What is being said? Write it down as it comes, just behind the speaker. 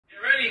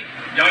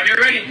Y'all get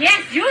ready?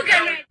 Yes, you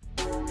get ready.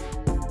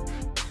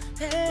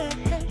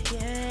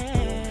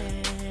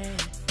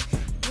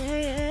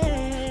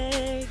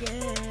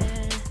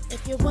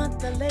 If you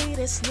want the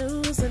latest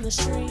news in the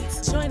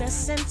streets, join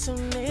us and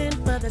tune in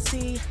for the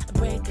tea.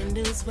 Breaking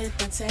news with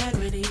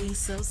integrity.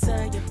 So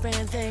tell your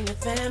friends and your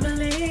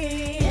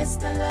family. It's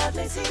the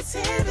Lovelyti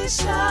TV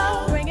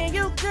show, bringing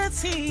you good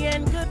tea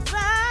and good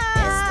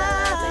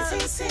vibes.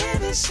 It's the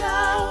Lovelyti TV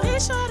show. Be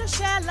sure to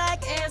share,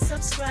 like, and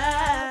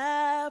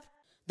subscribe.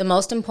 The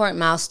most important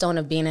milestone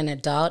of being an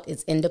adult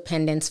is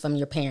independence from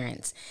your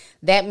parents.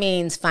 That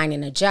means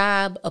finding a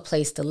job, a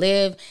place to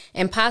live,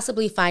 and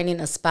possibly finding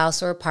a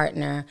spouse or a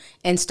partner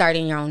and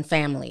starting your own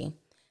family.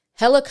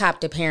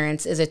 Helicopter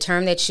parents is a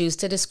term that's used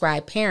to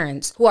describe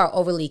parents who are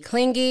overly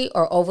clingy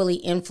or overly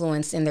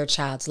influenced in their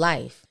child's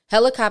life.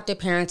 Helicopter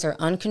parents are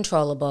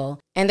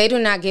uncontrollable, and they do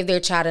not give their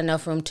child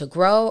enough room to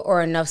grow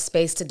or enough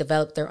space to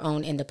develop their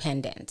own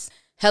independence.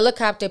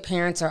 Helicopter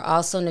parents are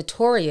also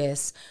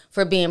notorious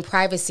for being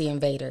privacy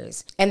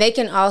invaders, and they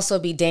can also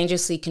be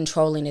dangerously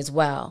controlling as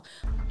well.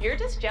 You're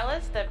just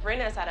jealous that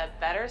Brenna's had a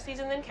better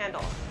season than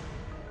Kendall.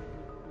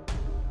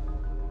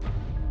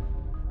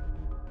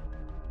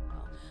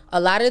 A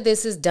lot of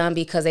this is done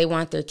because they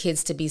want their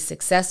kids to be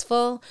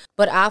successful,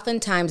 but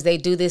oftentimes they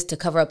do this to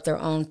cover up their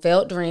own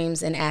failed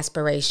dreams and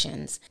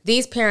aspirations.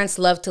 These parents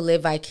love to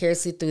live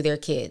vicariously through their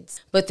kids,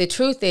 but the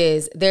truth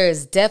is there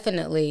is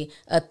definitely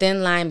a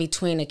thin line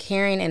between a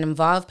caring and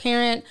involved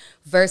parent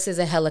versus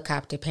a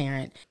helicopter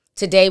parent.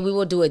 Today we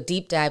will do a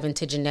deep dive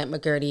into Jennette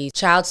McCurdy's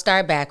child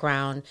star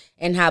background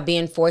and how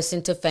being forced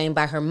into fame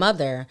by her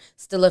mother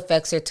still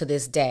affects her to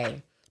this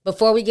day.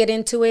 Before we get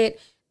into it,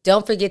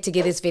 don't forget to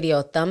give this video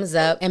a thumbs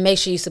up and make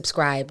sure you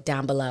subscribe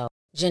down below.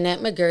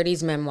 Jennette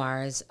McCurdy's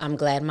memoirs, I'm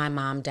Glad My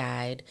Mom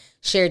Died,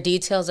 share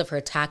details of her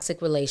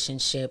toxic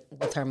relationship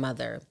with her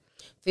mother.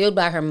 Fueled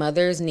by her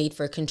mother's need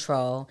for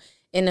control,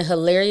 in a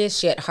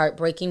hilarious yet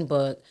heartbreaking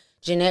book,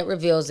 Jennette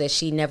reveals that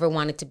she never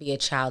wanted to be a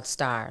child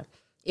star.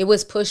 It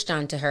was pushed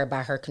onto her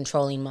by her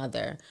controlling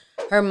mother.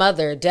 Her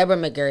mother, Deborah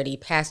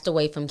McCurdy, passed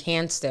away from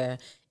cancer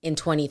in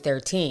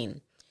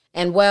 2013.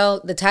 And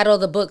well, the title of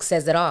the book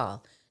says it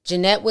all.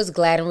 Jennette was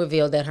glad and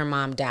revealed that her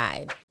mom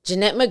died.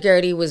 Jennette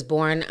McCurdy was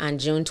born on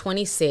June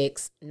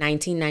 26,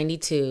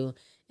 1992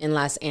 in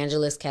Los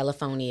Angeles,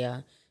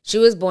 California. She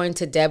was born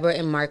to Deborah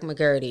and Mark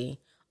McCurdy,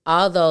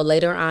 although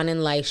later on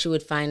in life she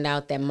would find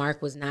out that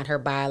Mark was not her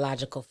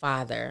biological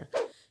father.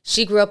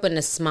 She grew up in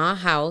a small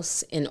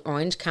house in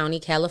Orange County,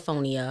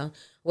 California,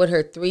 with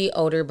her 3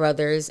 older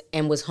brothers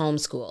and was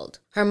homeschooled.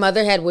 Her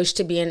mother had wished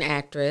to be an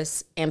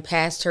actress and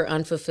passed her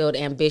unfulfilled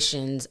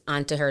ambitions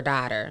onto her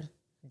daughter.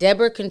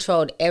 Deborah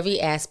controlled every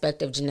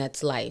aspect of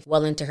Jennette's life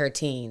well into her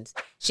teens.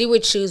 She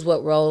would choose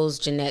what roles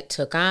Jennette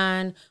took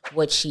on,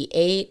 what she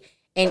ate,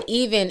 and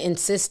even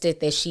insisted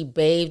that she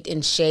bathed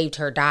and shaved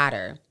her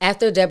daughter.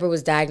 After Deborah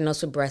was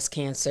diagnosed with breast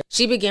cancer,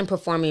 she began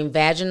performing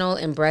vaginal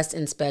and breast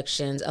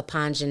inspections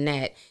upon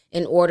Jennette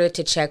in order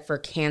to check for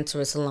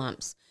cancerous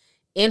lumps.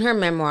 In her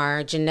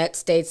memoir, Jennette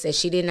states that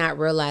she did not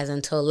realize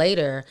until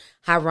later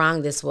how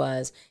wrong this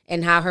was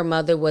and how her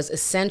mother was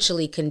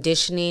essentially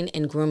conditioning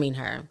and grooming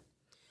her.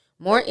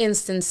 More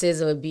instances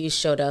of abuse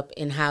showed up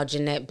in how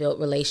Jennette built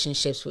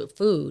relationships with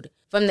food.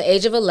 From the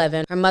age of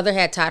 11, her mother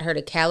had taught her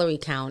to calorie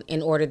count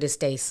in order to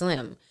stay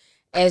slim.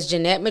 As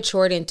Jennette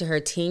matured into her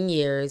teen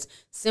years,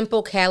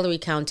 simple calorie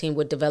counting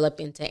would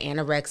develop into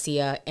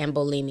anorexia and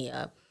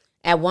bulimia.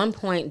 At one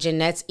point,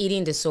 Jennette's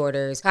eating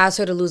disorders caused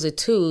her to lose a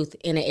tooth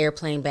in an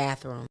airplane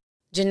bathroom.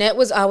 Jennette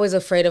was always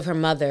afraid of her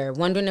mother,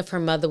 wondering if her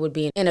mother would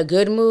be in a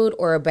good mood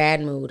or a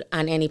bad mood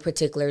on any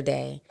particular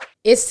day.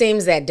 It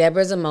seems that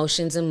Deborah's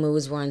emotions and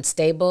moods were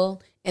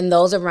unstable, and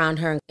those around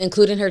her,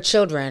 including her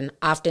children,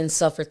 often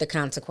suffered the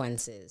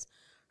consequences.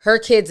 Her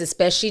kids,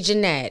 especially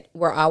Jennette,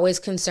 were always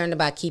concerned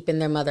about keeping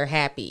their mother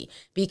happy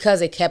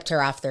because it kept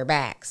her off their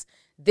backs.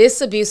 This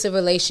abusive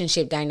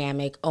relationship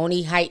dynamic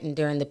only heightened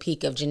during the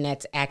peak of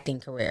Jennette's acting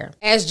career.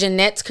 As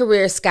Jennette's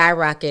career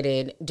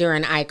skyrocketed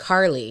during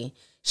iCarly,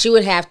 she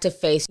would have to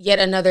face yet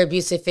another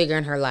abusive figure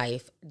in her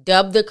life.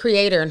 Dubbed the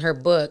creator in her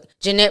book,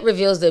 Jennette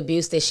reveals the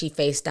abuse that she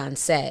faced on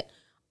set.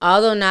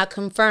 Although not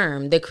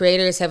confirmed, the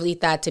creator is heavily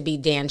thought to be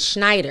Dan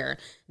Schneider,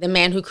 the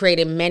man who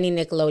created many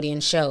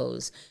Nickelodeon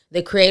shows.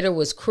 The creator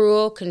was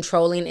cruel,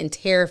 controlling, and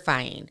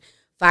terrifying,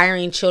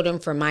 firing children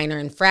for minor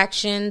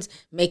infractions,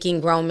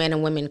 making grown men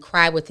and women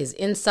cry with his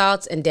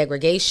insults and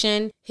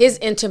degradation. His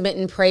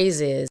intermittent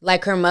praises,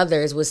 like her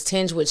mother's, was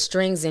tinged with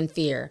strings and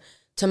fear.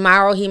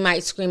 Tomorrow he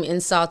might scream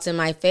insults in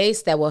my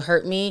face that will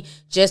hurt me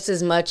just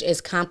as much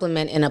as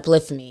compliment and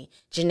uplift me,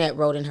 Jennette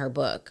wrote in her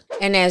book.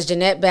 And as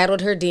Jennette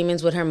battled her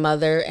demons with her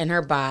mother and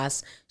her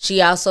boss,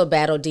 she also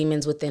battled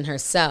demons within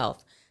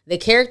herself. The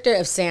character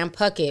of Sam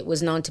Puckett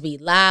was known to be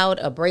loud,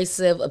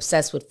 abrasive,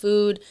 obsessed with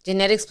food.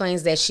 Jennette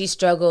explains that she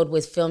struggled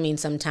with filming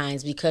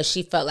sometimes because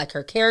she felt like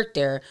her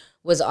character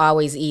was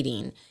always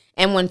eating.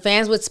 And when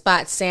fans would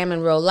spot Sam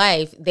in real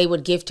life, they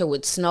would gift her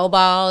with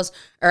snowballs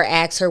or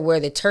ask her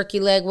where the turkey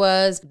leg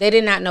was. They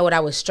did not know what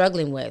I was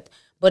struggling with,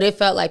 but it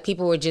felt like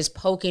people were just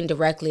poking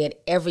directly at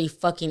every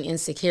fucking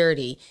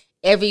insecurity,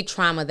 every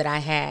trauma that I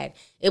had.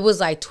 It was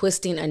like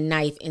twisting a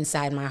knife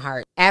inside my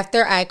heart.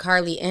 After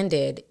iCarly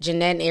ended,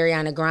 Jennette and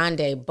Ariana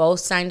Grande both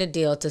signed a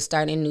deal to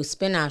start a new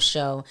spinoff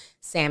show,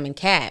 Sam and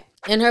Cat.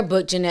 In her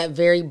book, Jennette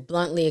very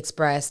bluntly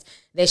expressed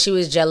that she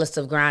was jealous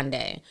of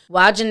Grande.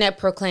 While Jennette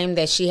proclaimed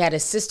that she had a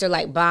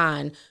sister-like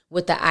bond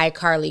with the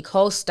iCarly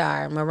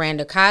co-star,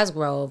 Miranda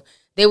Cosgrove,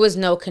 there was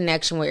no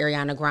connection with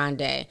Ariana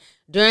Grande.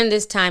 During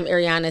this time,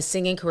 Ariana's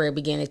singing career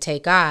began to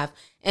take off,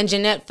 and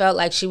Jennette felt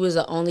like she was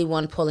the only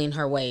one pulling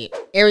her weight.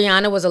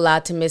 Ariana was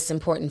allowed to miss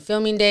important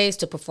filming days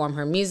to perform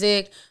her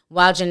music,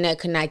 while Jennette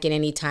could not get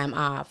any time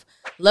off.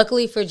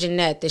 Luckily for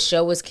Jennette, the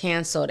show was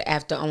canceled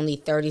after only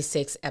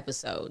 36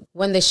 episodes.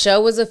 When the show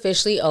was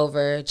officially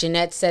over,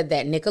 Jennette said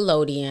that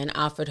Nickelodeon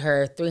offered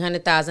her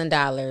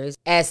 $300,000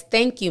 as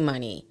thank you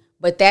money,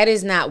 but that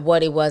is not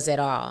what it was at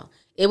all.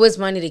 It was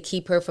money to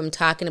keep her from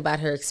talking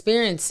about her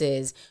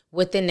experiences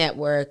with the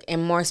network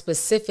and more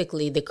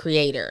specifically the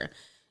creator.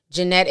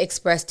 Jennette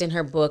expressed in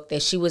her book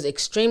that she was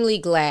extremely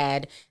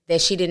glad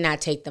that she did not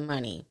take the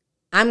money.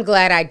 I'm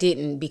glad I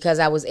didn't because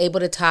I was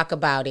able to talk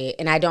about it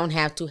and I don't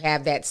have to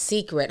have that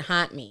secret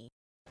haunt me.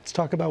 Let's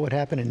talk about what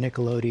happened in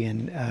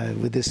Nickelodeon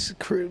with this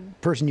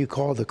person you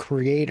call the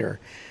creator.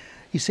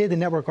 You say the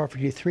network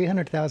offered you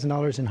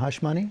 $300,000 in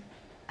hush money?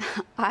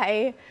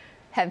 I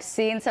have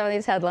seen some of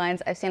these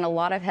headlines. I've seen a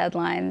lot of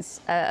headlines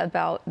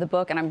about the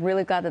book, and I'm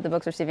really glad that the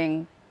book's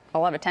receiving a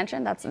lot of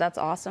attention. That's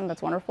awesome.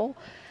 That's wonderful.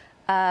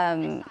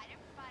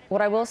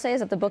 What I will say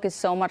is that the book is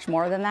so much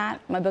more than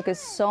that. My book is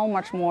so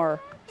much more.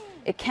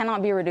 It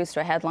cannot be reduced to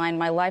a headline.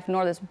 My life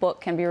nor this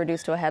book can be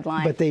reduced to a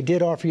headline. But they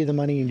did offer you the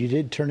money and you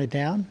did turn it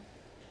down?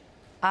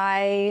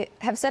 I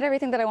have said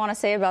everything that I want to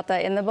say about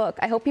that in the book.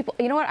 I hope people,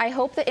 you know what, I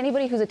hope that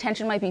anybody whose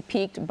attention might be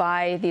piqued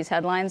by these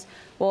headlines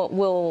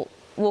will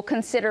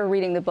consider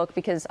reading the book,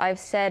 because I've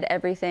said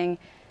everything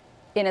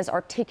in as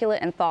articulate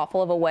and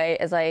thoughtful of a way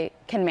as I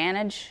can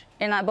manage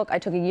in that book. I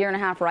took a year and a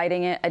half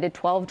writing it. I did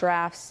 12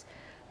 drafts.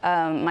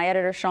 My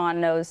editor, Sean,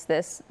 knows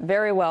this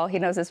very well. He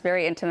knows this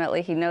very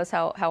intimately. He knows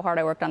how hard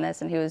I worked on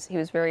this, and he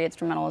was very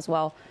instrumental as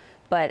well.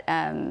 But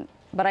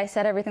I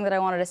said everything that I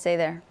wanted to say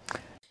there.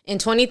 In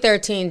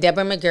 2013,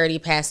 Deborah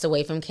McCurdy passed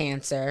away from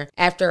cancer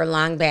after a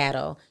long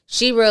battle.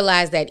 She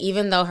realized that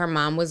even though her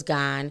mom was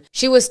gone,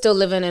 she was still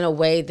living in a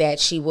way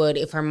that she would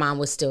if her mom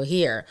was still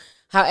here.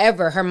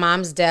 However, her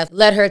mom's death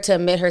led her to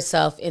admit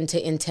herself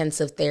into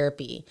intensive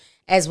therapy,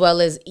 as well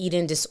as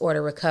eating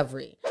disorder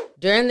recovery.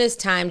 During this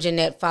time,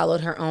 Jennette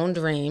followed her own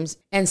dreams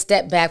and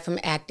stepped back from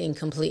acting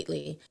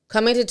completely.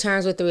 Coming to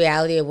terms with the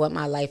reality of what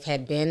my life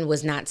had been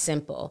was not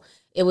simple.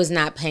 It was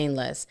not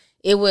painless.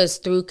 It was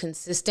through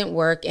consistent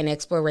work and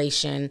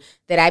exploration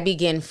that I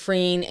began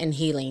freeing and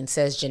healing,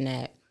 says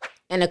Jennette.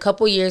 And a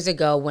couple years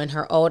ago, when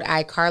her old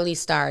iCarly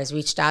stars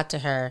reached out to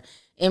her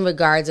in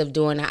regards of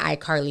doing an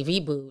iCarly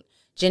reboot,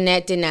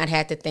 Jennette did not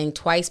have to think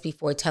twice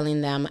before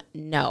telling them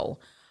no.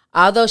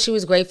 Although she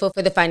was grateful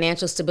for the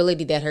financial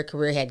stability that her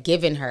career had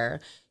given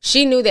her,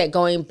 she knew that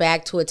going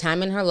back to a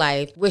time in her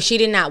life where she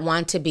did not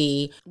want to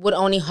be would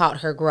only halt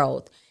her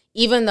growth.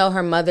 Even though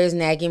her mother's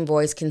nagging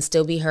voice can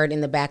still be heard in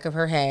the back of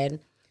her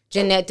head,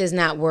 Jennette does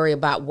not worry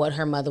about what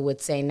her mother would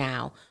say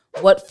now,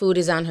 what food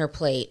is on her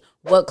plate,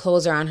 what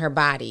clothes are on her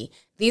body.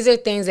 These are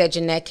things that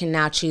Jennette can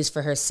now choose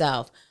for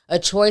herself, a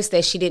choice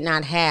that she did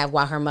not have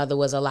while her mother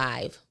was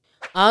alive.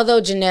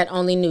 Although Jennette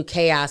only knew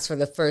chaos for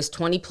the first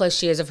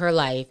 20-plus years of her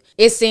life,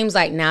 it seems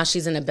like now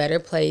she's in a better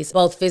place,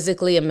 both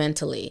physically and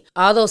mentally.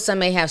 Although some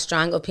may have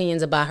strong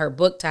opinions about her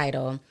book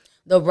title,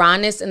 the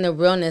rawness and the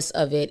realness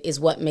of it is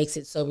what makes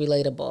it so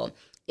relatable.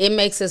 It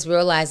makes us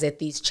realize that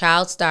these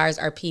child stars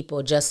are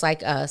people just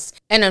like us,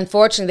 and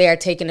unfortunately they are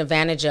taken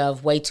advantage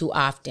of way too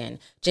often.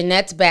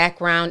 Jennette's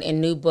background and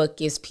new book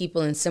gives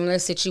people in similar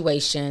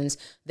situations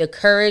the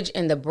courage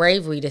and the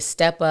bravery to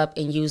step up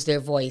and use their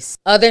voice.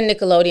 Other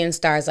Nickelodeon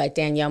stars like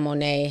Danielle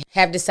Monáe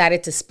have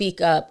decided to speak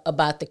up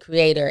about the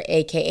creator,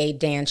 aka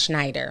Dan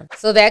Schneider.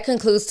 So that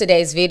concludes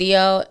today's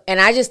video,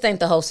 and I just think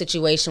the whole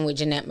situation with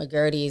Jennette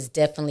McCurdy is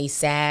definitely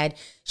sad.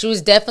 She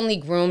was definitely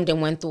groomed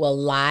and went through a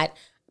lot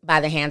by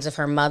the hands of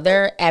her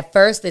mother. At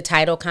first, the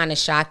title kind of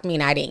shocked me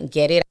and I didn't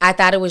get it. I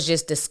thought it was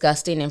just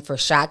disgusting and for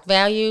shock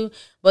value.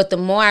 But the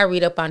more I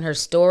read up on her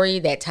story,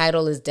 that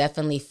title is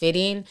definitely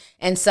fitting.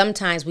 And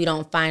sometimes we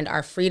don't find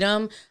our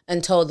freedom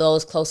until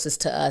those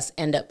closest to us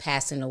end up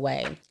passing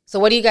away. So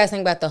what do you guys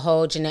think about the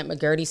whole Jennette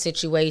McCurdy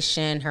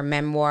situation, her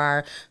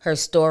memoir, her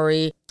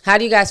story? How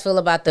do you guys feel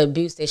about the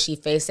abuse that she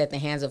faced at the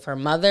hands of her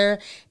mother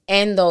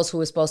and those who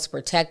were supposed to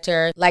protect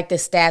her, like the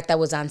staff that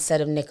was on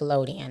set of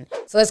Nickelodeon?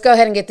 So let's go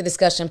ahead and get the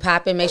discussion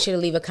popping. Make sure to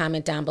leave a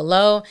comment down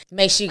below.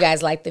 Make sure you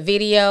guys like the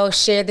video,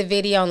 share the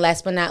video, and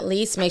last but not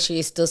least, make sure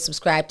you're still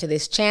subscribed to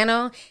this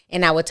channel.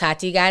 And I will talk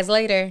to you guys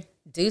later.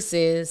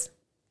 Deuces.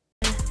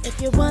 If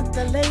you want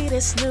the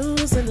latest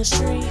news in the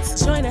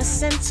streets, join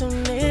us and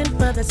tune in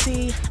for the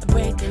tea.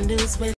 Breaking news with